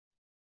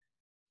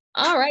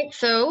All right,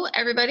 so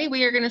everybody,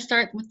 we are going to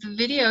start with the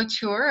video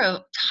tour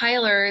of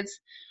Tyler's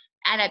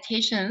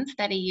adaptations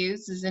that he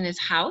uses in his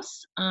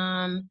house.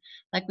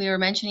 Like we were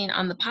mentioning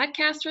on the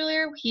podcast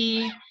earlier,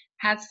 he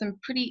has some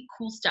pretty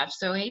cool stuff.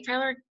 So, hey,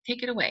 Tyler,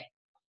 take it away.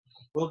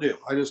 Will do.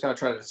 I just got to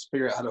try to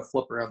figure out how to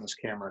flip around this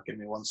camera. Give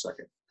me 1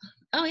 second.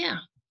 Oh, yeah.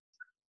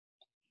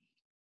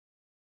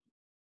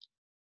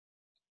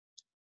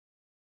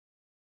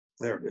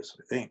 There it is,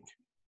 I think.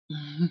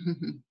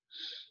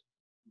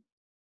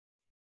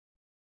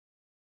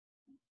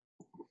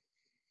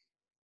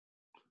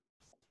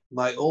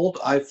 My old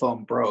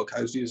iPhone broke.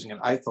 I was using an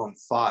iPhone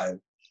 5.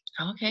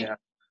 Okay. Yeah.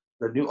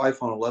 The new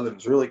iPhone 11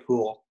 is really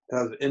cool. It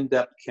has an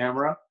in-depth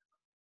camera,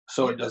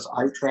 so it does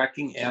eye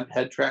tracking and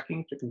head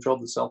tracking to control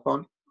the cell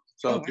phone.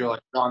 So if you're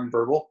like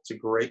non-verbal, it's a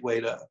great way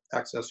to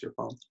access your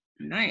phone.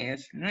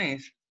 Nice,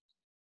 nice.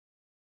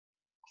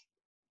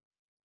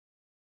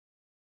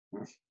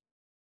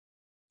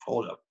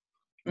 Hold up.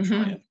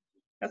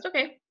 That's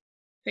okay.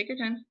 Take your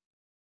time.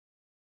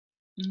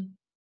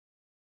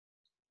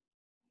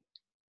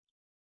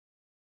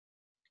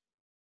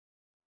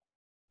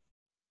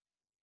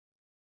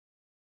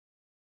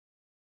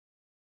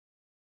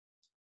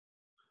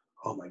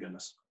 Oh my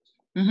goodness.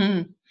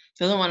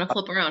 Doesn't want to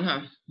flip around,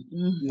 huh?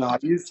 No, I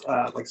use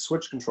like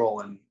switch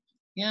control and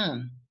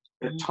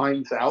it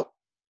times out.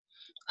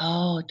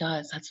 Oh, it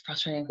does. That's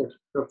frustrating.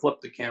 To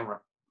flip the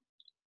camera.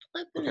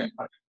 Okay,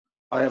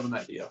 I have an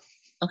idea.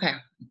 Okay.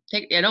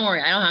 Don't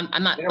worry.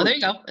 I'm not. Oh, there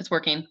you go. It's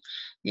working.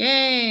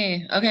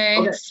 Yay.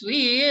 Okay.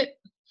 Sweet.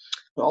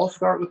 So I'll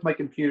start with my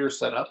computer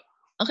setup.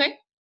 Okay.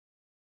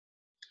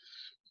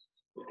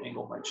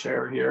 Angle my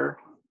chair here.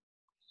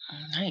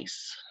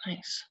 Nice.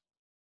 Nice.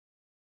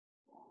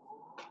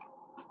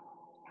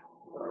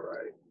 All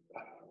right.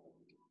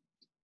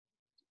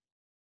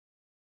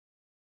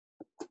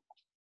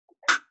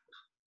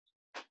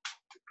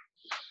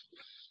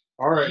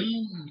 All right.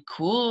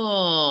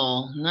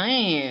 Cool.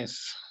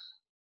 Nice.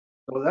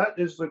 So that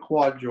is the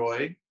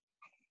Quadjoy.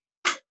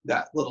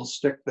 That little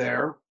stick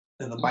there,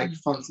 and the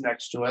microphone's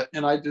next to it.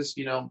 And I just,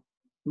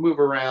 move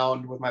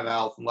around with my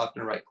mouth and left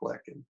and right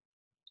click, and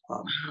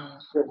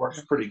it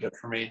works pretty good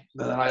for me.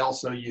 And then I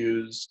also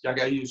use,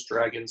 I use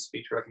Dragon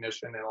speech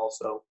recognition and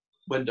also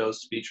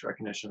Windows speech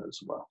recognition as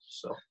well.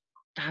 So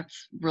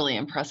that's really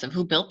impressive.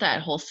 Who built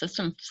that whole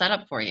system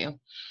setup for you?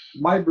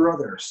 My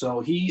brother.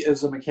 So he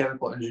is a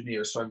mechanical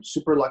engineer. So I'm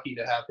super lucky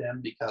to have him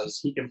because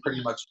he can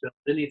pretty much build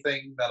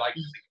anything that I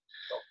can think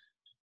of.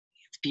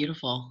 It's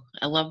beautiful.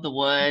 I love the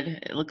wood.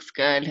 It looks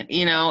good,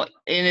 and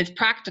it's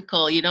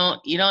practical. You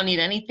don't need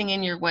anything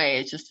in your way.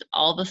 It's just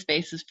all the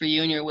spaces for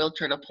you and your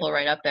wheelchair to pull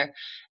right up there.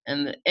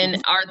 And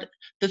are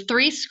the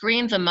 3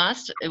 screens a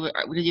must?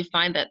 Did you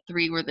find that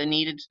 3 were the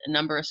needed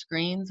number of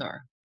screens,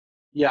 or?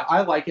 Yeah,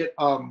 I like it.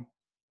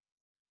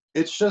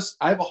 It's just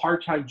I have a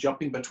hard time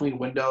jumping between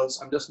windows.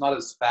 I'm just not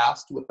as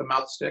fast with the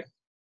mouse stick.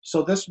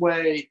 So this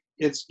way,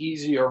 it's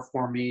easier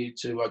for me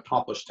to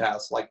accomplish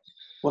tasks. Like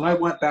when I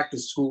went back to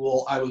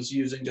school, I was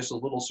using just a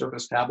little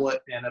Surface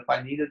tablet, and if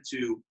I needed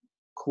to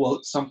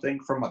quote something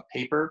from a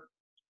paper,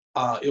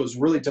 it was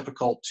really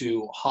difficult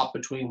to hop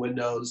between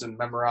windows and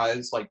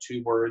memorize like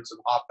 2 words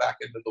and hop back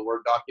into the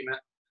Word document.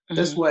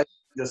 This way,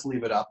 just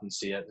leave it up and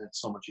see it, and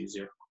it's so much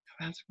easier.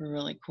 That's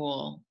really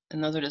cool.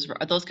 And those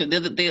are those good.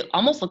 They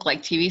almost look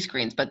like TV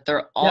screens, but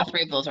they're all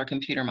 3 of those are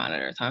computer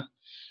monitors, huh?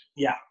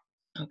 Yeah.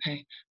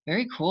 Okay.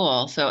 Very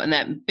cool. So, and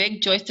that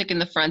big joystick in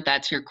the front,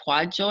 that's your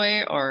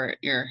Quadjoy or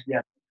your?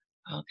 Yeah.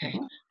 Okay.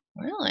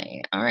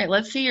 Really? All right.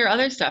 Let's see your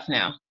other stuff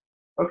now.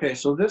 Okay.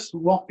 So this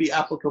won't be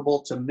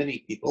applicable to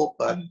many people,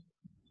 but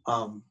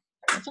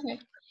that's okay.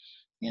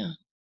 Yeah.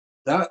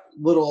 That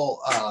little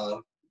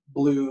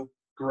blue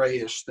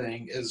grayish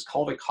thing is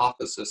called a cough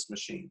assist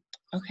machine.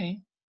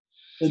 Okay.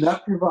 And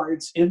that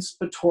provides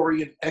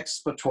inspiratory and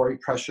expiratory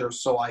pressure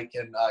so I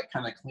can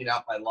kind of clean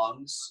out my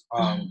lungs.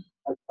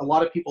 A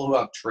lot of people who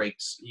have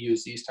trachs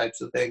use these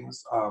types of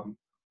things,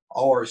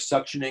 or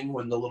suctioning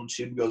when the little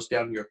tube goes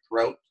down your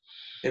throat.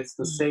 It's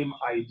the same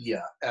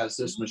idea as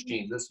this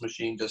machine. This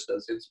machine just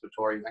does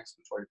inspiratory and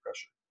expiratory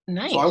pressure.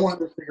 Nice. So I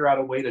wanted to figure out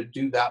a way to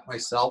do that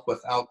myself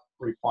without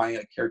requiring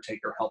a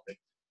caretaker helping.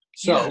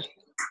 So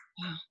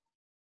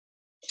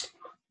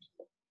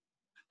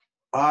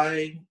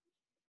I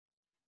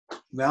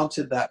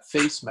mounted that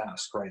face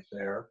mask right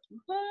there.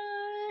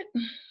 What?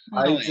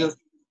 No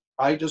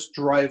I just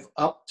drive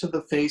up to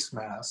the face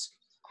mask,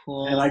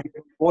 and I get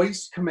a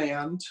voice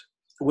command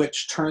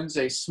which turns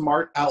a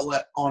smart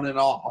outlet on and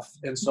off.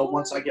 And so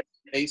once I get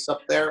the face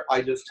up there,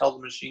 I just tell the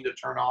machine to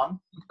turn on,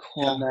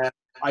 and then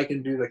I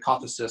can do the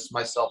cough assist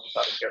myself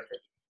without a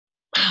caretaker.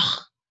 Wow.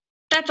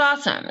 That's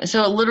awesome.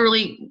 So it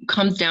literally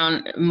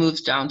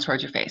moves down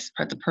towards your face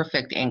at the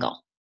perfect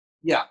angle.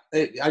 Yeah,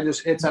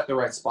 it's at the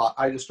right spot.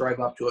 I just drive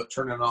up to it,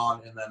 turn it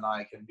on, and then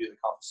I can do the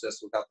cough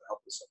assist without the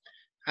help of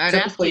someone.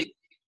 Typically,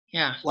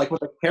 like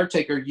with a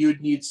caretaker,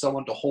 you'd need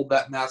someone to hold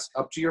that mask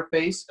up to your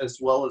face as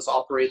well as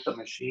operate the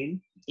machine.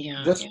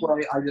 This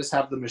way, I just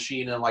have the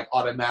machine in like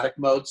automatic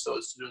mode. So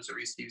as soon as it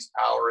receives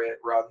power, it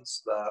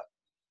runs the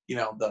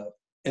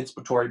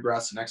inspiratory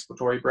breaths and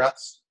expiratory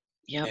breaths.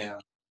 Yep.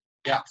 And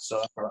yeah, so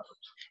that's what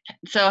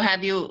So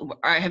have you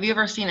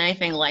ever seen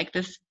anything like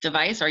this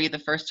device? Or are you the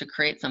first to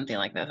create something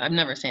like this? I've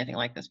never seen anything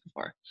like this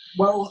before.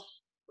 well,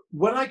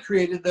 when I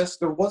created this,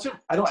 there wasn't,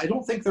 I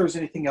don't think there was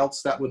anything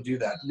else that would do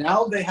that.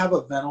 Now they have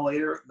a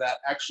ventilator that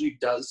actually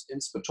does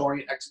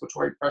inspiratory and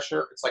expiratory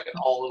pressure. It's like an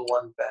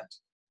all-in-one vent.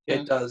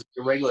 It does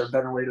irregular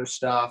ventilator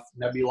stuff,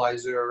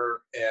 nebulizer,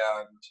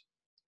 and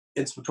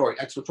inspiratory,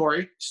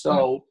 expiratory.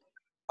 So,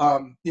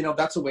 you know,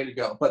 that's a way to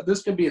go. But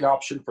this could be an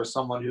option for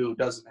someone who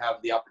doesn't have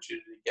the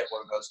opportunity to get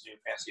one of those new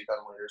fancy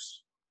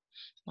ventilators.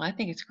 Well, I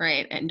think it's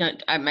great. And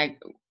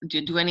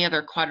do any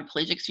other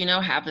quadriplegics, you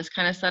know, have this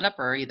kind of setup,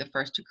 or are you the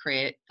first to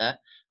create the,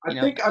 I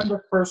think I'm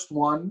the first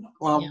one,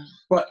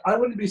 but I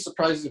wouldn't be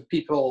surprised if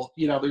people,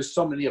 you know, there's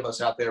so many of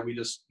us out there, we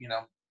just, you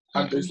know,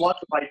 there's lots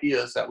of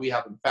ideas that we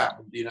haven't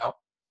found, you know,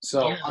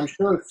 so I'm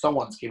sure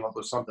someone's came up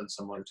with something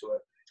similar to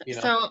it, you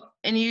know. So,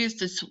 and you used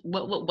this,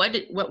 what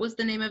was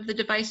the name of the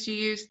device you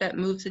used that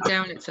moves it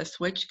down? It's a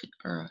switch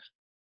or?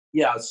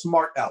 Yeah, a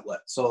smart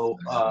outlet. So,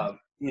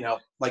 you know,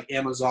 like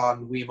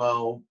Amazon,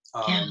 Wemo,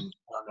 I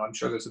don't know, I'm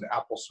sure there's an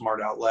Apple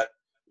smart outlet.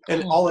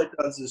 And all it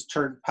does is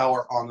turn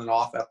power on and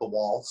off at the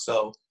wall.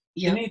 So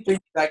anything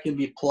that can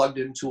be plugged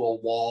into a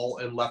wall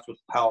and left with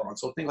power on.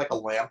 So think like a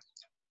lamp.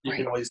 You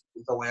can always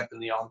keep the lamp in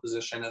the on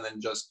position, and then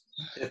just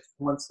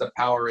once the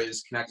power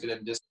is connected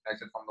and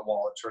disconnected from the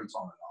wall, it turns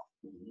on and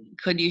off.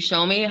 Could you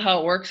show me how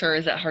it works, or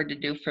is that hard to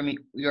do from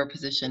your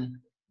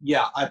position?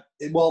 Yeah,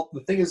 well,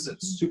 the thing is,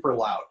 it's super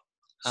loud.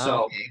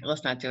 So okay,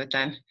 let's not do it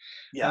then.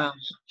 Yeah,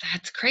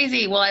 that's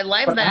crazy. Well, I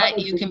love that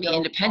you can be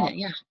independent.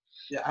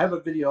 Yeah, I have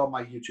a video on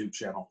my YouTube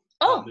channel.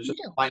 It's just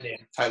my name,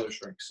 Tyler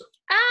Schrenk. So.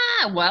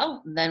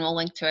 Well, then we'll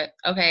link to it.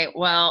 Okay,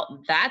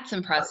 well, that's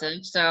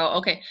impressive. So,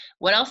 okay,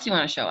 what else do you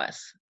want to show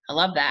us? I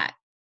love that.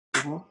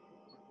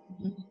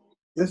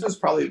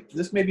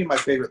 This may be my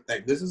favorite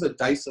thing. This is a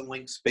Dyson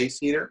Link space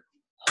heater.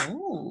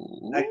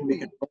 Oh. That can be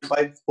controlled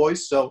by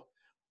voice. So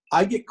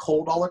I get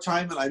cold all the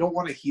time, and I don't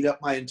want to heat up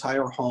my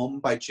entire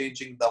home by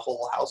changing the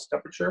whole house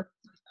temperature.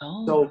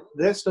 So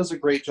this does a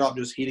great job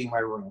just heating my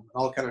room. And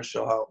I'll kind of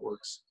show how it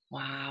works.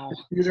 Wow.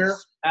 Computer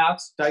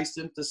asks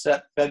Dyson to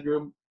set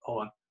bedroom.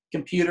 Hold on.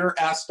 Computer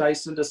asks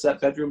Dyson to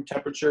set bedroom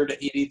temperature to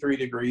 83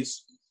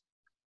 degrees.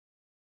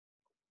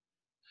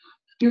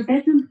 Your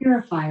bedroom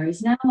purifier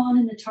is now on,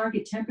 and the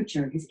target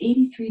temperature is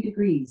 83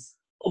 degrees.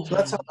 So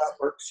that's how that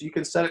works. You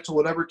can set it to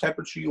whatever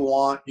temperature you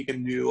want. You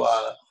can do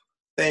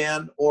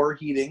fan or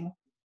heating.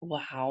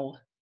 Wow.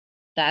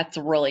 That's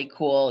really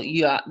cool.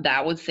 Yeah,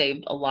 that would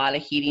save a lot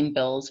of heating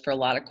bills for a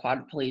lot of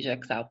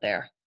quadriplegics out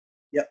there.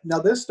 Yep. Now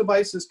this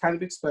device is kind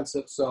of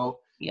expensive, so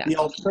the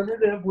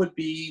alternative would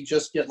be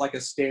just get like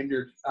a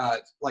standard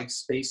like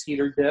space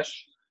heater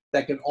dish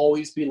that can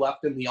always be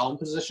left in the on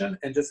position,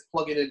 and just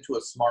plug it into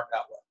a smart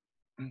outlet.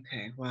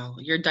 Okay, well,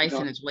 your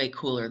Dyson is way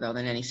cooler though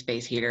than any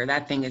space heater.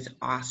 That thing is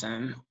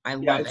awesome. I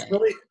love it.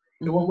 Really,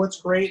 well,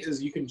 what's great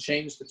is you can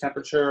change the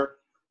temperature.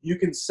 You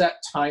can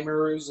set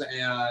timers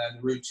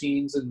and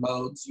routines and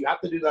modes. You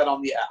have to do that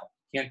on the app.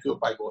 You can't do it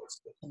by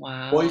voice.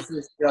 Wow. Voice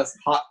is just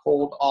hot,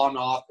 cold, on,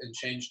 off, and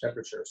change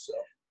temperature. So.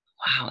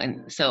 Wow,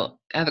 and so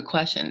I have a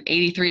question.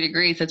 83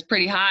 degrees, that's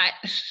pretty hot.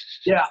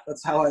 Yeah,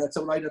 that's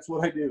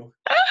what I do.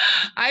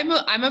 I'm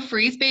a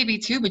freeze baby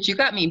too, but you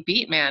got me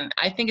beat, man.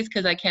 I think it's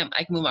because I can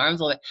move my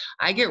arms a little bit.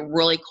 I get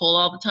really cold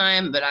all the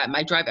time, but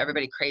I drive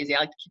everybody crazy. I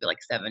like to keep it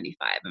like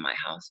 75 in my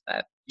house,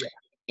 but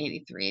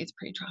 83 is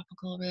pretty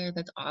tropical over there.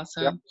 That's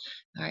awesome. Yep.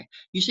 All right,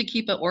 you should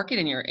keep an orchid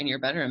in your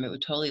bedroom. It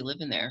would totally live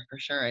in there for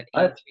sure. At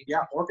 83.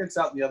 Orchid's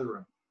out in the other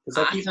room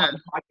because I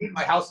keep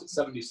my house at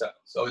 77,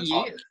 so it's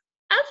hot.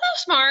 That's so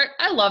smart.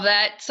 I love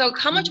that. So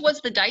how much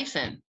was the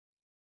Dyson?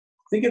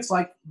 I think it's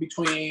like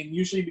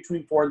usually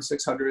between $400 and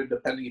 $600,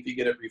 depending if you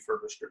get it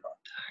refurbished or not.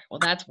 Well,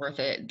 that's worth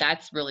it.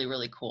 That's really,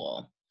 really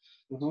cool.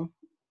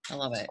 I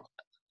love it.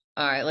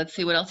 All right, let's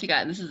see what else you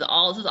got. This is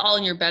all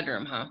in your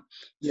bedroom, huh?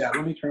 Yeah,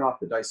 let me turn off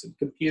the Dyson.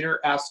 Computer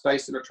asks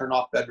Dyson to turn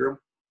off bedroom.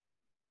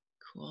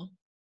 Cool.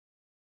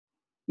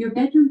 Your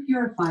bedroom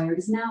purifier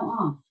is now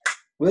off.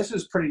 Well, this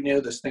is pretty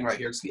new, this thing right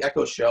here. It's the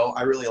Echo Show.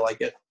 I really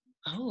like it.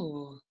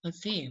 Oh,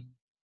 let's see.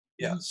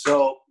 Yeah,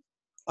 so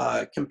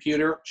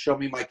computer, show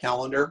me my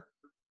calendar.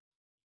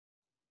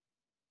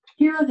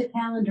 Here are the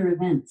calendar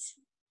events.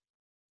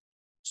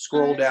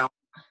 Scroll down.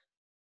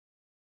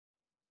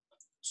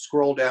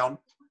 Scroll down.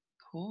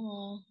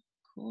 Cool.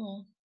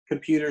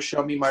 Computer,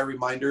 show me my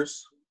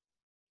reminders.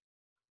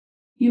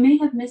 You may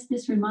have missed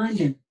this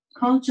reminder.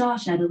 Call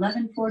Josh at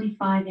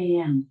 11:45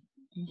 a.m.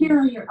 Here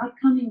are your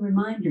upcoming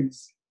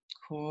reminders.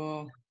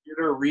 Cool.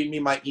 Computer, read me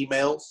my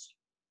emails.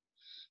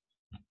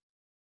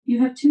 You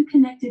have 2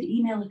 connected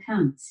email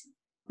accounts.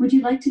 Would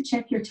you like to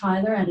check your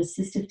Tyler at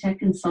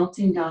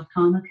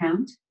assistivetechconsulting.com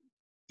account?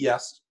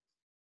 Yes.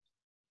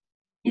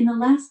 In the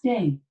last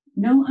day,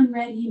 no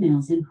unread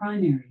emails in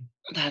primary.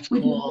 That's cool.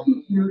 Would you like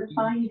me to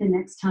notify you the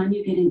next time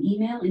you get an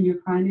email in your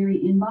primary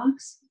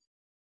inbox?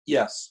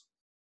 Yes.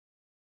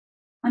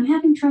 I'm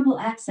having trouble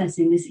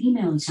accessing this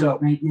email account So,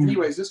 right now.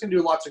 anyways, this can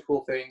do lots of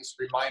cool things.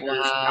 Reminders,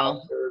 Wow.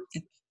 calendars,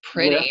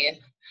 Pretty.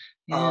 lists,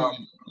 Yeah.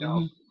 you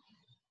know.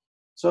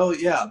 So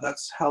yeah,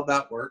 that's how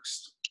that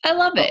works. I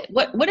love it.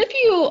 What if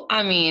you,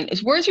 I mean,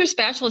 where's your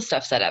spatula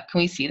stuff set up? Can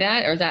we see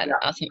that? Or is that Yeah.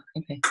 awesome?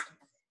 Okay.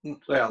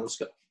 Yeah, let's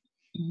go.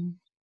 Mhm.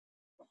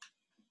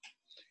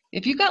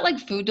 If you got like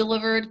food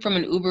delivered from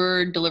an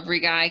Uber delivery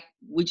guy,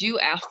 would you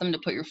ask them to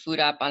put your food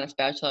up on a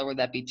spatula, or would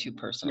that be too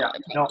personal? Yeah,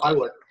 no, I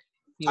would.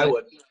 You I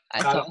would.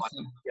 That's I don't mind.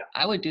 awesome. Yeah.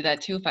 I would do that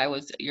too if I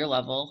was your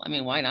level. I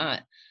mean, why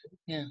not?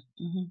 Yeah.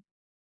 Hmm.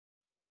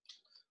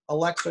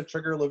 Alexa,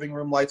 trigger living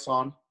room lights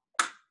on.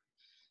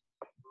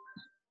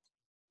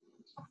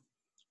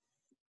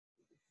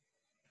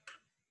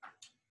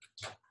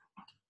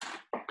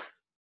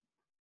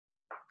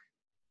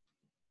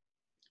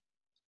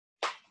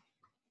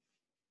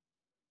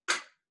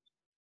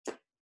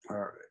 All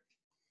right.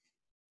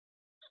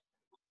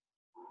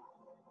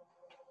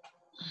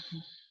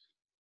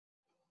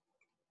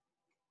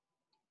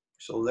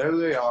 So there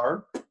they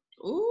are.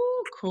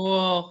 Ooh,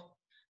 cool.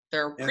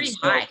 They're And pretty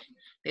so, high.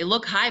 They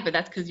look high, but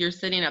that's because you're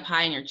sitting up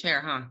high in your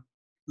chair, huh?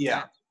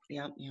 yeah.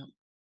 Yep.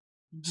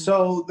 Mhm.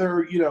 So there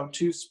are,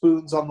 2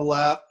 spoons on the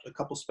left, a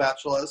couple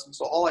spatulas, and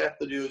so all I have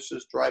to do is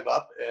just drive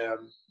up,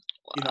 and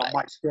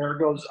my chair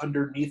goes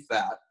underneath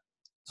that.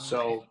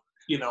 So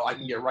I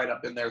can get right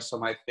up in there, so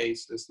my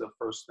face is the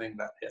first thing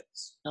that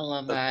hits. I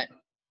love the that.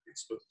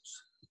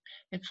 spoons.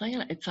 It's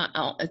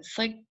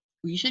like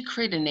you should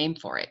create a name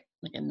for it,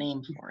 like a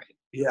name for it.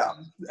 Yeah,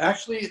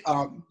 actually,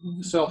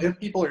 Mhm. so if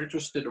people are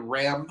interested,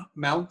 Ram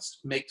Mounts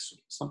makes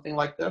something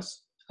like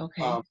this.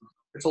 Okay.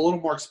 It's a little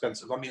more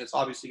expensive. I mean, it's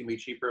obviously gonna be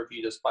cheaper if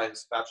you just buy a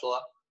spatula.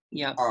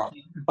 Yep.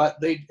 But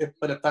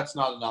if that's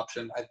not an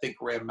option, I think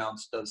Ram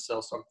Mounts does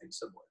sell something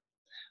similar.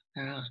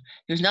 Yeah.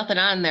 There's nothing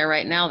on there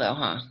right now, though,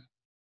 huh?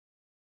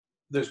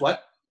 There's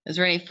what? Is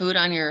there any food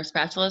on your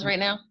spatulas right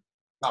now?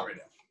 Not right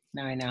now.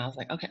 No, right now. I was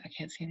like, okay, I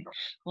can't see anything.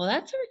 Well,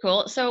 that's very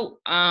cool. So,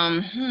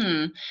 I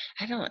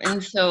don't,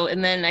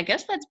 and then I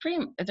guess that's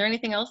pretty, is there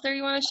anything else there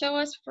you want to show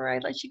us before I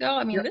let you go?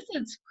 I mean, Yep. this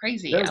is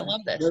crazy. I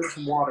love this. There's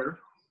water.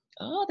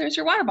 Oh, there's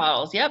your water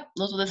bottles. Yep.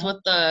 Those are this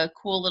with the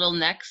cool little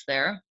necks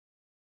there.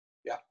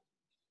 Yeah.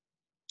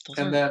 Those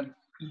And are, then,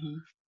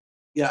 mhm.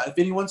 yeah, if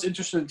anyone's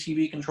interested in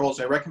TV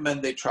controls, I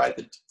recommend they try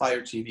the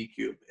Fire TV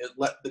Cube.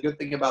 The good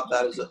thing about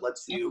that is it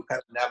lets you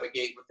kind of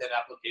navigate within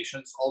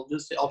applications.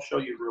 I'll show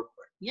you real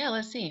quick. Yeah,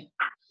 let's see.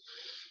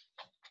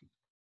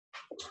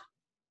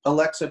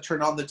 Alexa,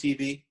 turn on the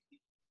TV.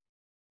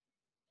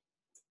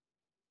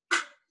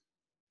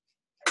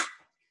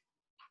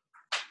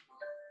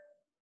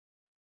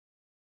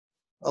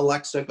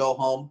 Alexa, go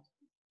home.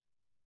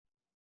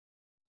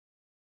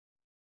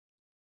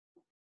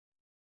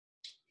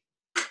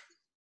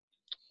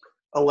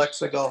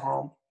 Alexa, go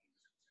home.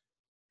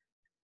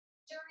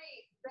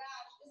 Jerry, Bash,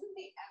 isn't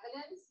the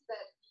evidence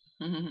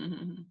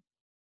that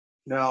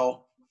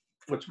Now,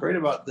 what's great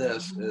about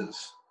this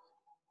is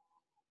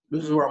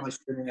where all my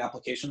streaming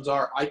applications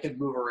are. I can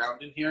move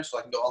around in here, so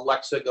I can go,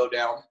 Alexa, go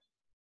down.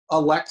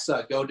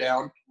 Alexa, go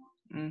down.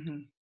 Mm-hmm.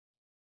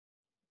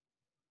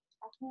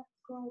 I can't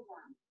scroll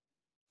down?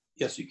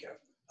 Yes, you can.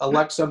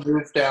 Alexa,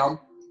 move down.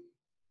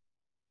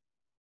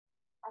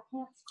 I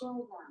can't scroll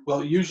down.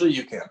 Well, usually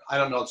you can. I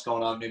don't know what's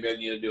going on. Maybe I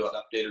need to do an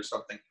update or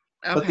something.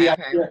 Okay, But the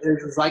idea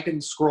is I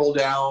can scroll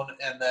down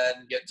and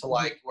then get to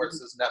like where it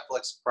says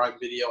Netflix, Prime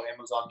Video,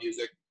 Amazon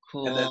Music,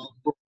 cool.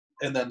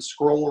 and then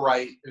scroll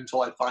right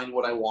until I find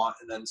what I want,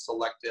 and then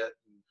select it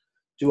and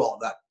do all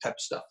that type of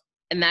stuff.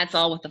 And that's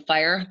all with the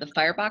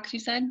Firebox you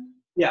said?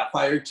 Yeah,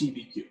 Fire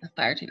TV Cube. The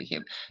Fire TV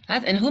Cube.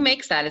 And who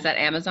makes that? Is that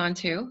Amazon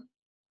too?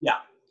 Yeah.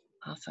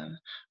 Awesome.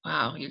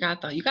 Wow, you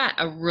got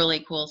a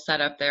really cool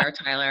setup there,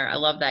 Tyler. I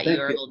love that Thank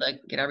you were you. able to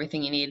get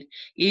everything you need.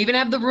 You even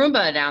have the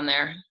Roomba down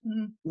there.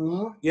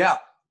 Mm-hmm. Yeah.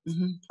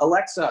 Mm-hmm.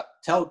 Alexa,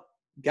 tell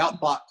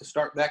Goutbot to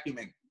start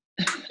vacuuming.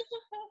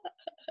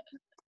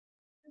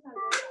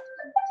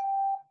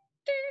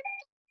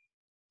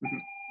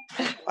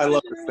 I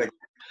love this thing.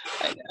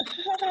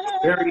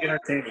 Very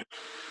entertaining.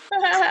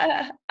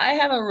 I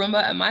have a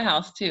Roomba at my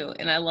house too,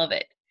 and I love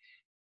it.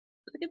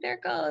 Look at their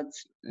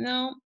codes.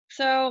 No,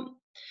 so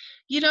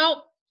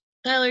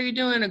Tyler, you're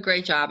doing a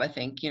great job. I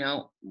think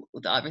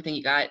with everything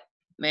you got,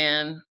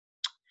 man.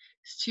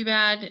 It's too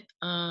bad.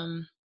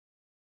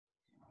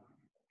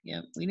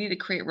 Yeah, we need to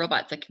create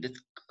robots that can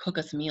just cook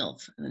us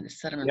meals and then just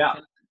set them in. Yeah.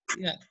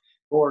 Yeah.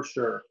 For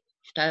sure.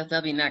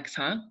 That'll be next,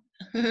 huh?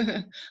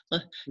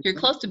 Look, you're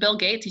close to Bill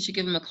Gates. You should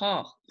give him a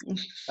call.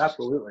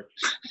 Absolutely.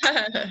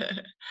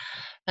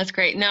 That's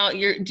great. Now,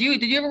 did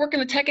you ever work in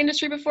the tech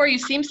industry before? You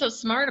seem so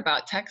smart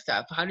about tech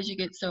stuff. How did you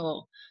get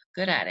so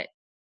good at it?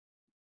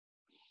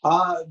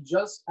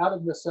 Just out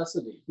of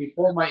necessity.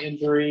 Before my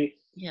injury,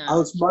 Yeah. I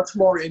was much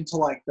more into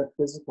like the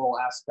physical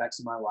aspects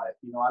of my life.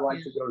 I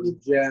like to go to the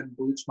gym,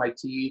 bleach my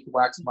teeth,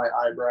 wax my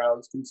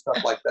eyebrows, do stuff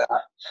like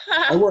that.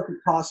 I worked at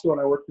Costco and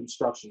I worked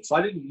construction, so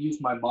I didn't use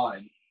my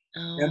mind.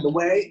 Oh. And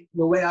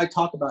the way I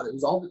talk about it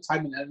was all the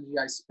time and energy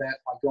I spent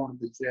on going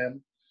to the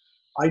gym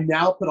I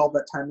now put all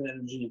that time and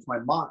energy into my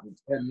mind.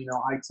 And,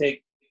 I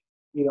take,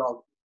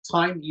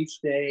 time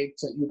each day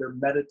to either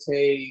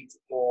meditate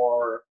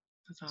or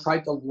That's awesome. try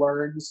to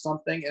learn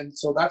something. And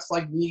so that's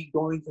like me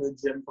going to the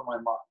gym for my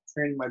mind,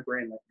 training my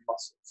brain like a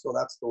muscle. So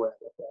that's the way I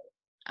look at it.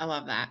 I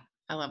love that.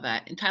 I love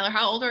that. And Tyler,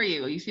 how old are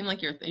you? You seem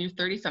like you're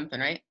 30 something,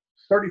 right?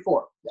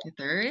 34. Yeah. You're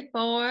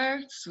 34.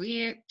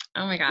 Sweet.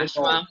 Oh my gosh.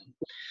 Getting old.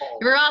 Well,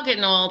 we're all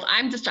getting old.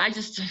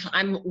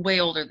 I'm way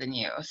older than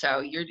you. So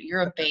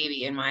you're a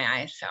baby in my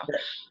eyes. So, Okay.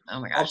 oh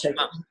my I'll gosh. take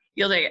Well, it.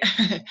 you'll take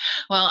it.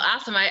 Well,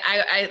 awesome.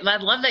 I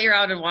love that you're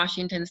out in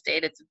Washington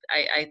State.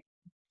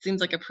 Seems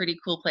like a pretty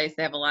cool place.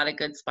 They have a lot of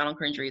good spinal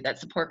cord injury. That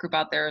support group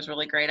out there is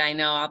really great. I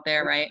know out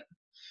there, right?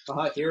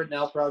 Here at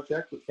Now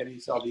Project with Kenny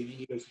Salvini.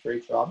 He does a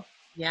great job.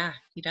 Yeah,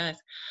 he does.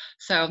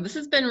 So this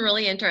has been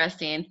really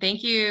interesting.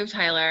 Thank you,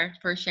 Tyler,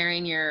 for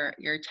sharing your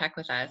tech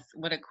with us.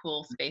 What a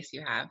cool space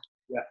you have.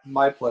 Yeah,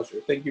 my pleasure.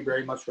 Thank you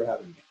very much for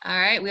having me. All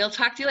right, we'll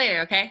talk to you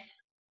later, okay?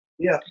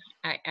 Yeah.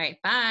 All right,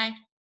 bye.